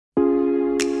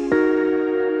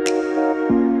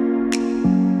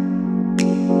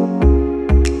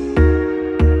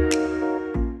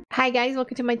Hi guys,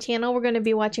 welcome to my channel. We're going to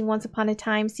be watching Once Upon a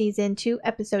Time Season 2,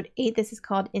 Episode 8. This is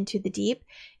called Into the Deep.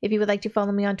 If you would like to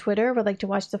follow me on Twitter or would like to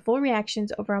watch the full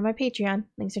reactions over on my Patreon,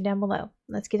 links are down below.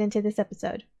 Let's get into this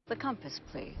episode. The compass,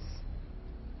 please.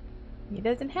 He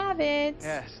doesn't have it.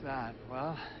 Yes, that.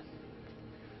 Well,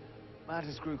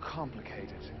 matters grew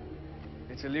complicated.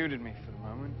 It's eluded me for the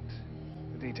moment.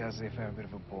 The details they found a bit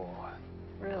of a bore.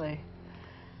 Really?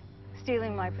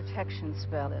 Stealing my protection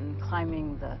spell and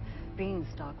climbing the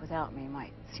beanstalk without me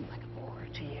might seem like a bore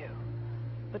to you.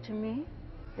 But to me,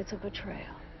 it's a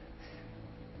betrayal.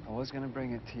 I was going to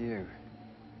bring it to you.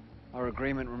 Our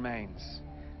agreement remains.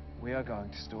 We are going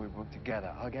to Storybrooke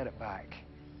together. I'll get it back.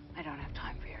 I don't have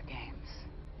time for your games.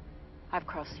 I've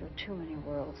crossed through too many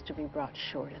worlds to be brought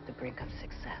short at the brink of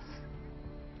success.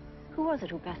 Who was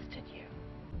it who bested you?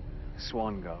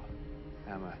 Swan girl.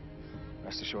 Emma.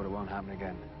 Rest assured it won't happen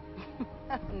again.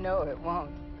 No, it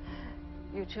won't.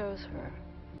 You chose her.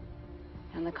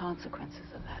 And the consequences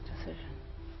of that decision.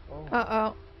 Oh.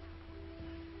 Uh-oh.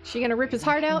 She gonna rip his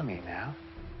heart out? Me now.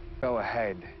 Go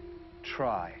ahead.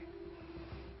 Try.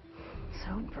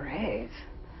 So brave.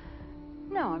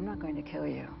 No, I'm not going to kill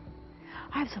you.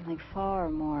 I have something far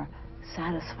more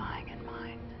satisfying in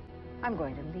mind. I'm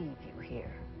going to leave you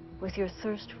here, with your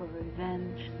thirst for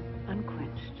revenge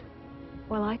unquenched,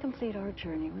 while I complete our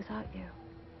journey without you.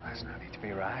 There's no need to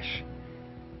be rash.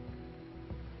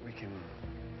 We can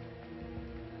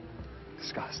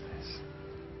discuss this.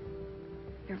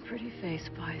 Your pretty face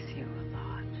buys you a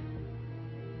lot,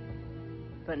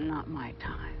 but not my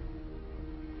time.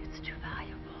 It's too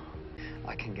valuable.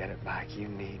 I can get it back. You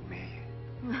need me.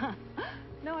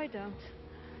 No, I don't.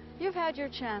 You've had your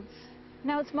chance.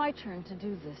 Now it's my turn to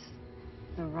do this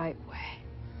the right way.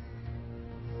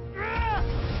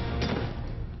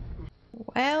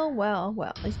 Well, well,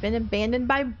 well. He's been abandoned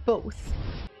by both.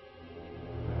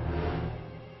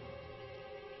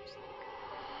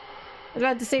 I was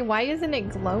about to say, why isn't it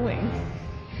glowing?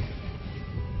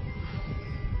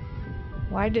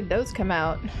 Why did those come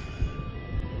out?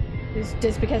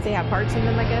 Just because they have hearts in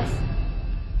them, I guess?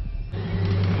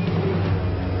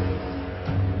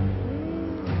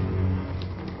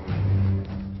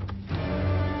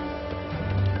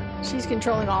 She's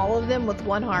controlling all of them with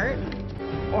one heart?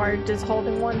 Or just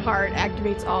holding one heart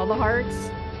activates all the hearts?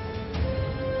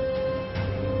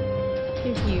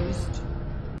 Confused.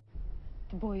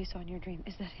 The boy you saw in your dream,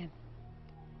 is that him?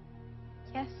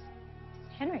 Yes,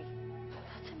 Henry.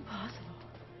 That's impossible.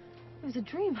 It was a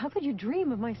dream. How could you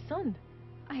dream of my son?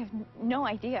 I have no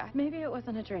idea. Maybe it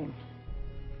wasn't a dream.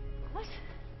 What?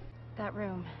 That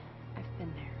room. I've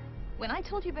been there. When I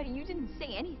told you about it, you didn't say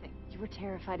anything. You were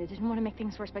terrified. I didn't want to make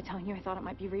things worse by telling you I thought it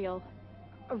might be real.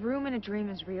 A room in a dream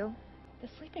is real? The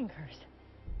sleeping curse.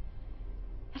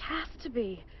 It has to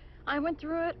be. I went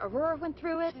through it. Aurora went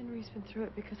through it. Henry's been through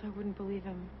it because I wouldn't believe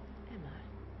him. Emma.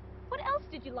 What else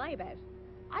did you lie about?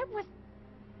 I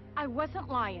wasn't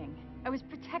lying. I was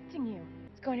protecting you.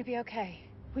 It's going to be okay.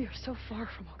 We are so far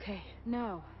from okay.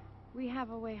 No. We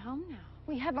have a way home now.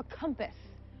 We have a compass.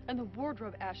 And the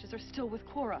wardrobe ashes are still with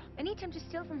Cora. Any attempt to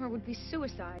steal from her would be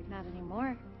suicide. Not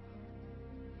anymore.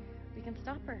 We can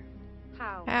stop her.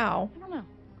 How? How? I don't know.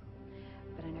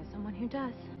 But I know someone who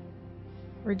does.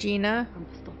 Regina?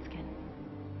 Rumpelstiltskin.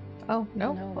 Oh,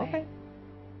 no? No way. Okay.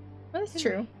 Well, that's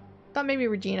true. Thought maybe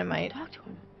Regina might. Talk to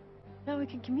him. Now we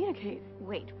can communicate.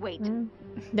 Wait.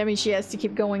 That means she has to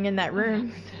keep going in that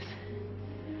room.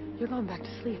 You're going back to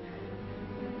sleep.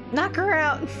 Knock her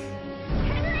out!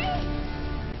 Henry!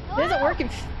 It doesn't work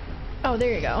if... Oh,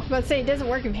 there you go. I was about to say, it doesn't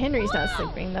work if Henry's not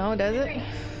sleeping, though, does it?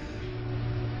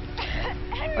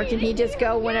 Or can he just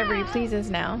go whenever he pleases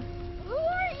now? Who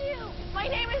are you? My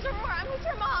name is Aurora. I'm with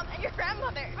your mom and your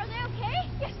grandmother. Are they okay?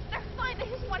 Yes, they're fine. They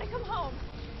just want to come home.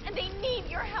 And they need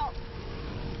your help.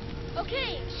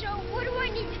 Okay, so what do I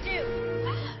need to do?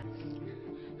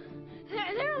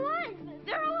 They're alive.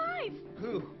 They're alive.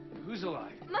 Who? Who's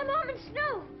alive? My mom and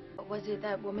Snow. Was it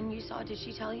that woman you saw? Did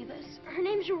she tell you this? Her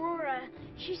name's Aurora.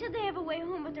 She said they have a way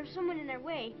home, but there's someone in their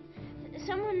way.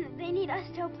 Someone they need us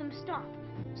to help them stop.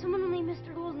 Someone only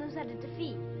Mr. Gould knows how to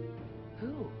defeat.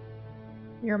 Who?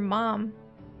 Your mom.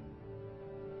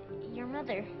 Your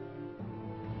mother.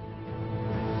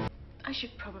 I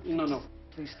should probably... No.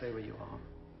 Please stay where you are.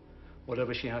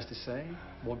 Whatever she has to say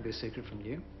won't be a secret from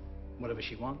you. Whatever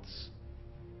she wants,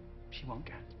 she won't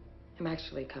get. I'm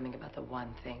actually coming about the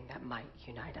one thing that might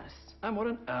unite us. And what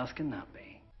on earth can that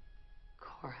be?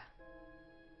 Cora.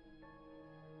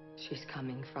 She's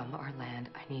coming from our land.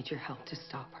 I need your help to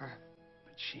stop her.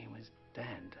 But she was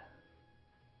dead.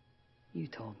 You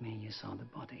told me you saw the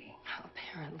body.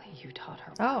 Apparently you taught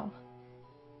her Oh. well.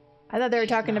 I thought they were She's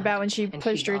talking not, about when she and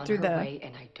pushed she's her on through her the way,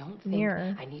 and I don't think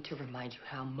mirror. I need to remind you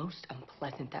how most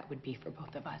unpleasant that would be for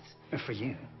both of us. And for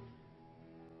you,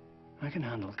 I can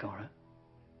handle Cora.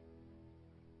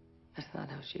 That's not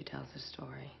how she tells the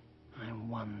story. I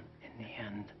won in the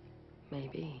end.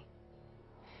 Maybe.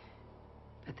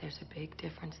 But there's a big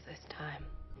difference this time.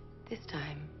 This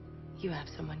time, you have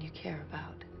someone you care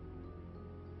about.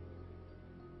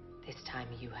 This time,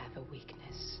 you have a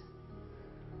weakness.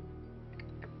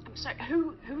 I'm sorry,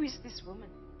 who is this woman?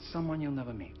 Someone you'll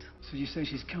never meet. So you say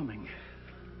she's coming.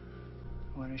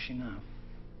 Where is she now?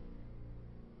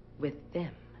 With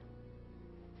them.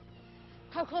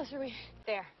 How close are we?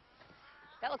 There.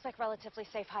 That looks like relatively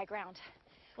safe high ground.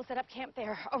 We'll set up camp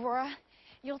there. Aurora,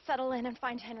 you'll settle in and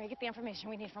find Henry. Get the information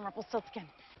we need from Rumpelstiltskin.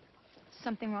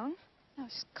 Something wrong? I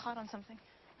was just caught on something.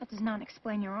 That does not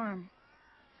explain your arm.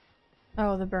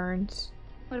 Oh, the burns.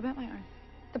 What about my arm?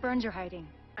 The burns you're hiding.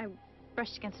 I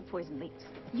brushed against the poison leaves.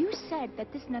 You said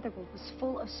that this netherworld was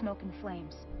full of smoke and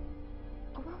flames.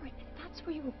 Aurora, if that's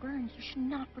where you were burned, you should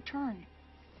not return.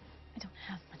 I don't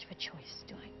have much of a choice,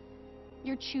 do I?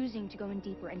 You're choosing to go in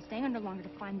deeper and staying under longer to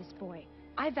find this boy.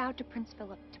 I vowed to Prince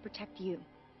Philip to protect you,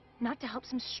 not to help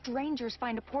some strangers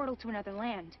find a portal to another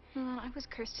land. I was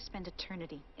cursed to spend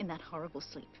eternity in that horrible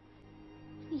sleep.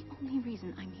 The only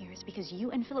reason I'm here is because you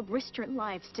and Philip risked your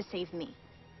lives to save me.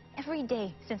 Every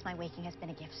day since my waking has been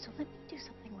a gift, so let me do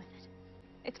something with it.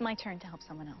 It's my turn to help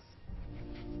someone else.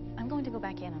 I'm going to go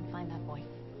back in and find that boy.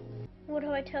 What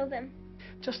do I tell them?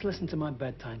 Just listen to my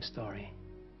bedtime story,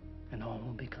 and all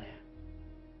will be clear.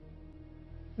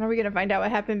 Are we gonna find out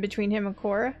what happened between him and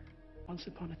Cora? Once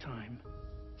upon a time,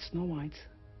 Snow White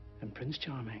and Prince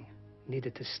Charming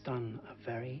needed to stun a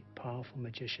very powerful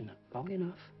magician long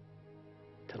enough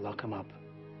to lock him up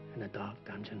in a dark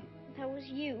dungeon. That was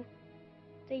you.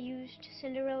 They used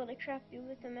Cinderella to trap you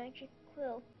with a magic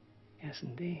quill. Yes,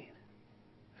 indeed.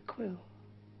 A quill.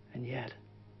 And yet,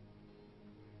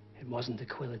 it wasn't the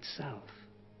quill itself,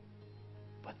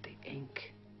 but the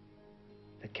ink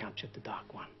that captured the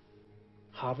Dark One.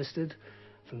 Harvested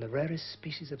from the rarest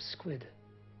species of squid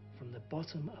from the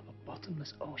bottom of a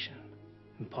bottomless ocean.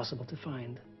 Impossible to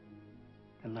find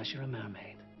unless you're a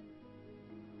mermaid.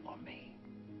 Or me.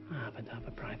 I happen to have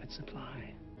a private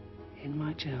supply. In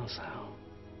my jail cell.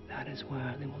 That is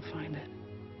where they will find it.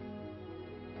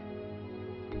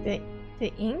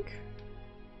 The ink?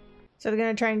 So they're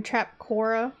gonna try and trap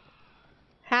Cora?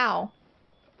 How?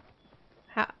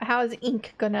 How is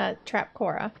ink gonna trap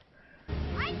Cora?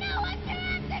 I know what you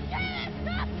have to do to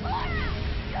stop Cora!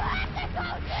 You have to go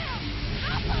to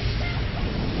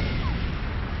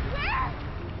Where?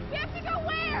 We have to go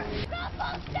where?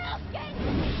 Rumpelstiltskin!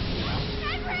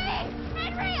 Henry!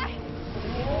 Henry!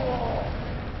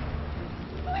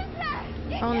 Who is that?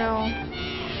 Oh no.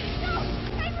 No!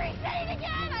 Henry, say it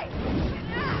again!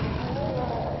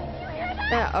 You hear that?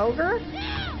 That ogre?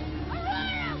 No!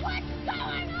 Aurora, what's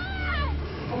going on?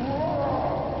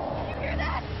 You hear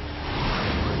that?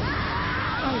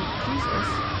 Oh, Jesus.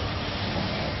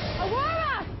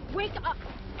 Aurora! Wake up!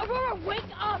 Aurora,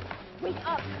 wake up! Wake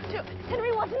up!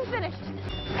 Henry wasn't finished.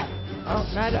 Oh,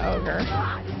 not an ogre.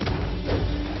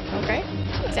 Okay.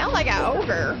 Sound like an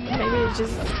ogre. Maybe it's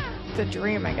just a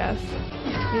dream, I guess.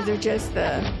 These are just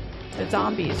the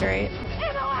zombies, right?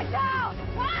 Emma, watch out!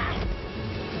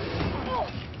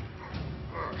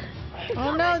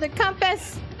 Oh no, the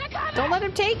compass! Don't let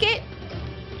him take it!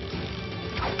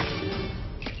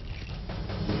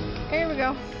 Here we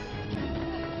go.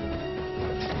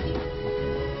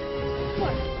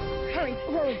 What? Hurry,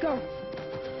 Aurora, go!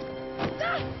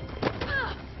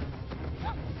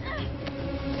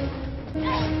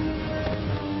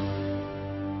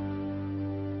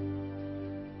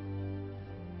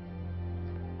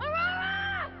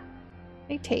 Aurora!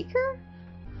 They take her?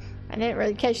 I didn't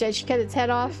really catch that. She cut its head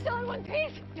off. Still in one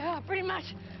piece? Yeah, pretty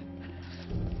much.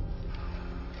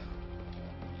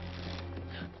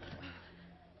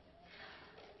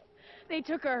 They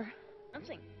took her.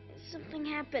 Something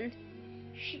happened.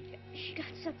 She got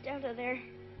sucked out of there.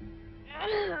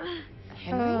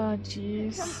 Oh,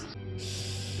 jeez.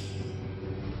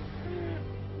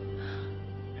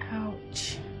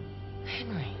 Ouch.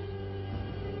 Henry.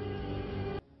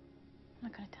 I'm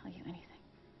not going to tell you anything.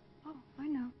 Oh, I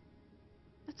know.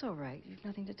 That's all right. You've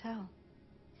nothing to tell.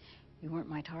 You weren't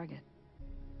my target.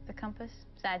 The compass?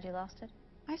 Sad you lost it?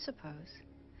 I suppose.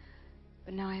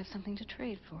 But now I have something to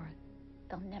trade for it.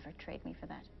 They'll never trade me for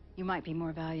that. You might be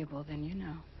more valuable than you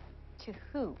know. To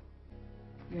who?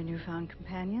 Your newfound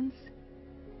companions?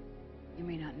 You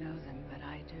may not know them, but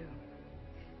I do.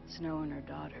 Snow and her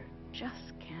daughter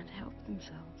just can't help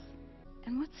themselves.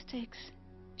 And what stakes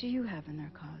do you have in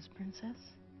their cause,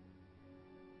 Princess?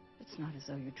 It's not as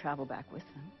though you travel back with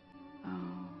them.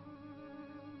 Oh,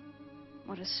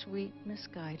 what a sweet,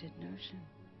 misguided notion.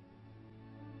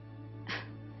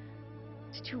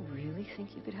 Did you really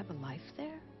think you could have a life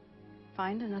there?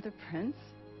 Find another prince?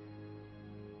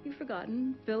 You've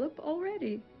forgotten Philip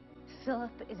already.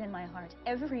 Philip is in my heart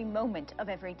every moment of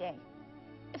every day.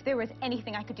 If there was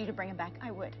anything I could do to bring him back, I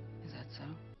would. Is that so?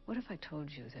 What if I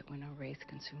told you that when a wraith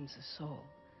consumes a soul,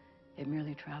 it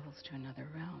merely travels to another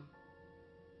realm?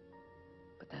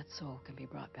 But that soul can be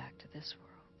brought back to this world.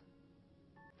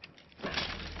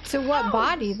 So what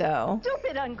body, though?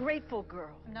 Stupid, ungrateful girl.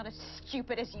 I'm not as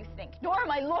stupid as you think, nor are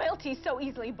my loyalties so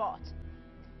easily bought.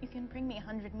 You can bring me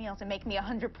 100 meals and make me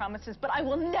 100 promises, but I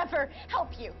will never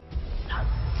help you.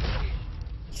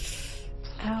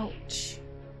 Ouch.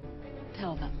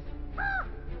 Tell them.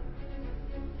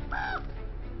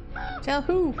 Tell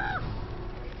who?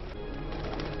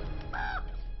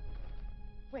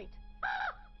 Wait.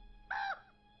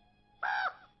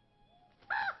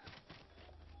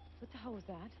 What the hell was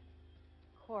that?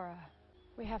 Cora,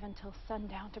 we have until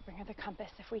sundown to bring her the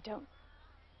compass. If we don't,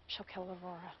 she'll kill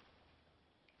Aurora.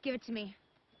 Give it to me.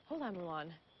 Hold on, Mulan.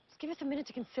 Just give us a minute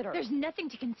to consider. There's nothing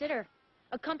to consider.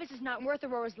 A compass is not worth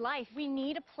Aurora's life. We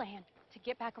need a plan to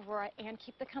get back Aurora and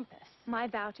keep the compass. My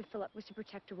vow to Philip was to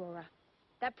protect Aurora.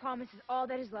 That promise is all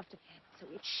that is left of him, so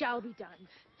it shall be done.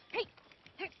 Hey!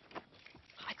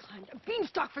 I climbed a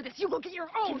beanstalk for this. You go get your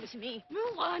own. Give it to me.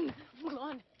 Mulan!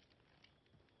 Mulan!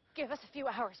 Give us a few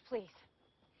hours, please.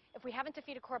 If we haven't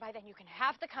defeated Cora by then, you can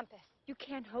have the compass. You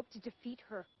can't hope to defeat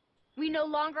her. We no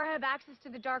longer have access to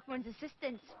the Dark One's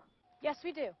assistance. Yes,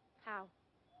 we do. How?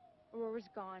 Aurora's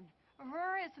gone.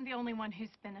 Aurora isn't the only one who's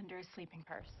been under a sleeping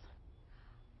purse.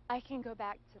 I can go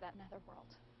back to that netherworld.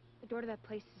 The door to that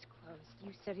place is closed.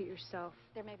 You said it yourself.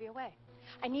 There may be a way.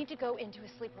 I need to go into a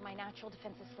sleep where my natural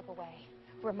defenses slip away,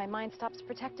 where my mind stops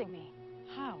protecting me.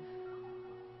 How?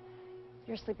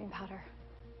 Your sleeping powder.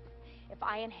 If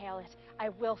I inhale it, I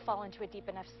will fall into a deep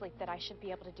enough sleep that I should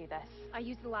be able to do this. I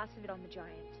used the last of it on the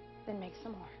giant. Then make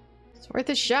some more. It's worth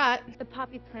a shot. The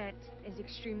poppy plant is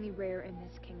extremely rare in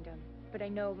this kingdom, but I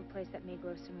know of a place that may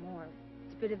grow some more.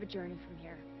 It's a bit of a journey from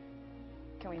here.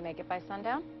 Can we make it by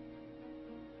sundown?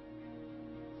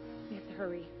 We have to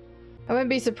hurry. I wouldn't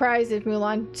be surprised if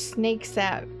Mulan snakes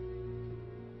that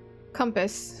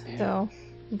compass, though,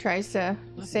 and tries to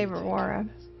save Aurora.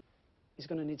 He's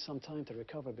going to need some time to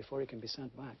recover before he can be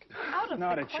sent back. Out of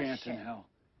Not the a chance in hell.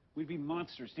 We'd be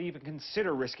monsters to even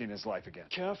consider risking his life again.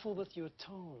 Careful with your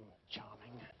tone,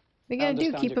 Charming. What are you gonna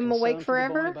do? Keep him awake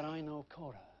forever? But I know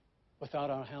Cora. Without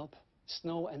our help,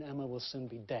 Snow and Emma will soon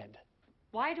be dead.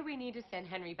 Why do we need to send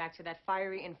Henry back to that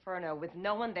fiery inferno with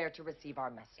no one there to receive our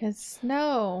message? Because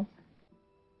Snow.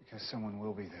 Because someone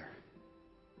will be there.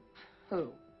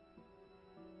 Who?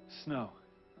 Snow.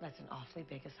 That's an awfully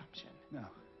big assumption. No.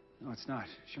 No, it's not.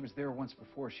 She was there once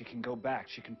before. She can go back.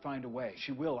 She can find a way.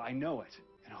 She will. I know it.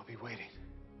 And I'll be waiting.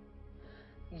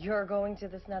 You're going to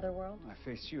this netherworld? I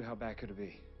faced you. How bad could it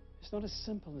be? It's not as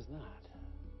simple as that.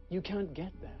 You can't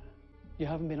get there. You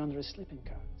haven't been under a sleeping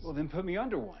curse. Well, then put me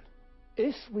under one.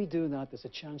 If we do that, there's a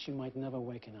chance you might never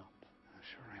waken up.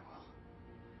 Sure I will.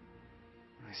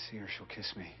 When I see her, she'll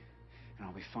kiss me. And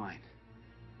I'll be fine.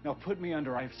 Now put me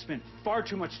under. I've spent far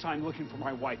too much time looking for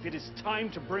my wife. It is time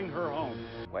to bring her home.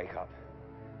 Wake up.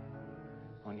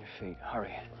 On your feet.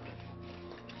 Hurry.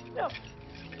 No.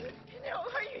 No,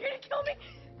 are you here to kill me?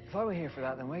 If I were here for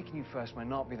that, then waking you first might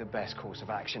not be the best course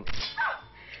of action.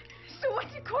 So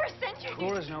what did Cora send you?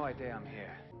 Cora's no idea I'm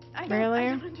here. I don't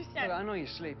understand. Look, I know you're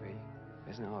sleepy.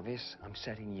 Isn't it obvious? I'm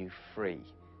setting you free.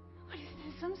 What is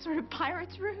this, some sort of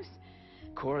pirate's ruse?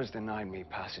 Cora's denied me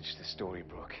passage to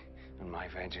Storybrooke and my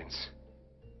vengeance.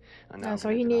 And That's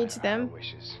all you need to them.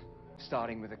 Wishes,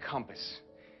 starting with a compass.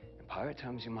 In pirate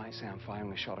terms, you might say I'm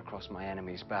firing a shot across my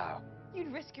enemy's bow.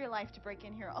 You'd risk your life to break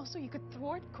in here. Also, you could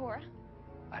thwart Cora.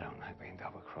 I don't like being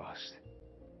double-crossed.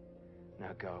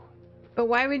 Now go. But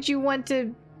why would you want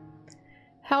to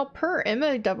help her?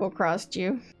 Emma double-crossed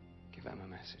you. Give Emma a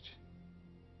message.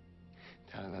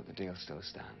 Tell her that the deal still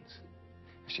stands.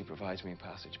 If she provides me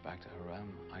passage back to her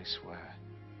realm, I swear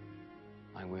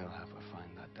I will have her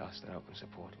find that dust that opens a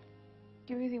portal.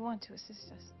 You really want to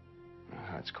assist us? It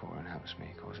hurts Cora and helps me,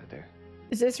 of course I do.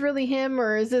 Is this really him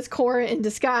or is this Cora in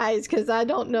disguise? Because I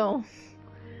don't know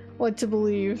what to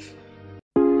believe.